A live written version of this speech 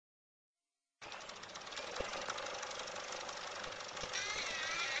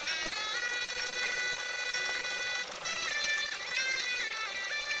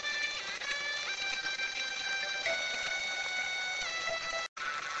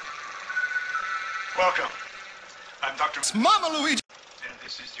Welcome. I'm Dr. Mama Luigi. And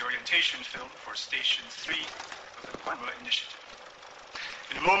this is the orientation film for Station 3 of the Bagel Initiative.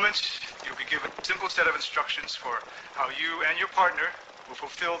 In a moment, you'll be given a simple set of instructions for how you and your partner will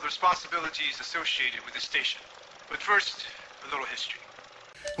fulfill the responsibilities associated with the station. But first, a little history.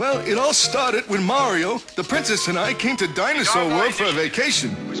 Well, it all started when Mario, the princess, and I came to Dinosaur World for a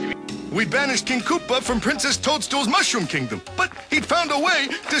vacation. We banished King Koopa from Princess Toadstool's Mushroom Kingdom, but he'd found a way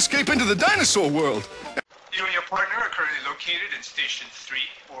to escape into the dinosaur world. You and your partner are currently located in Station 3,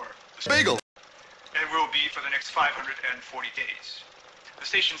 or the Bagel. And will be for the next 540 days. The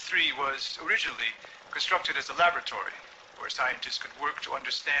Station 3 was originally constructed as a laboratory where scientists could work to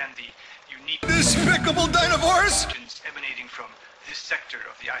understand the unique Despicable Dinosaurs! emanating from this sector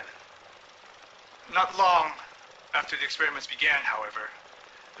of the island. Not long after the experiments began, however,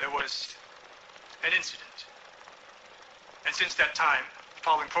 there was an incident. And since that time, the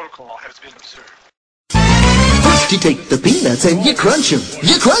following protocol has been observed. First you take the peanuts and you crunch them.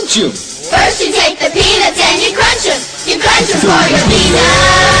 You crunch them. First you take the peanuts and you crunch them. You crunch them for your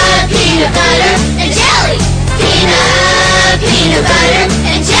peanut butter and jelly. Peanut butter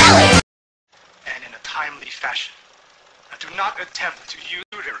and jelly. And in a timely fashion. And do not attempt to use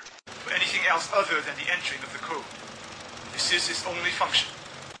it for anything else other than the entering of the code. This is its only function.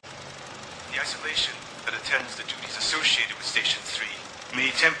 The isolation that attends the duties associated with Station 3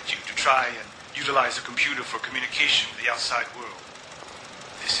 may tempt you to try and utilize a computer for communication with the outside world.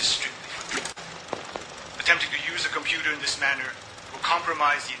 This is strictly forbidden. Attempting to use a computer in this manner will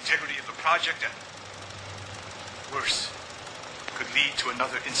compromise the integrity of the project and, worse, could lead to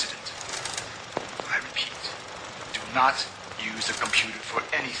another incident. I repeat, do not use a computer for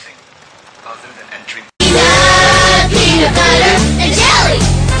anything other than entering Peanut butter and jelly.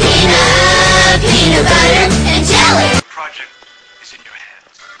 Peanut butter and jelly. The project is in your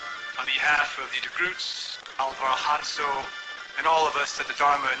hands. On behalf of the De Groots, Alvar Hanso, and all of us at the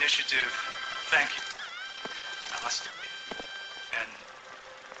Dharma Initiative, thank you. Namaste. And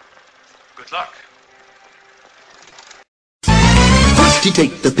good luck. First you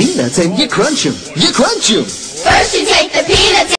take the peanuts and you crunch them. You crunch them. First you take the peanuts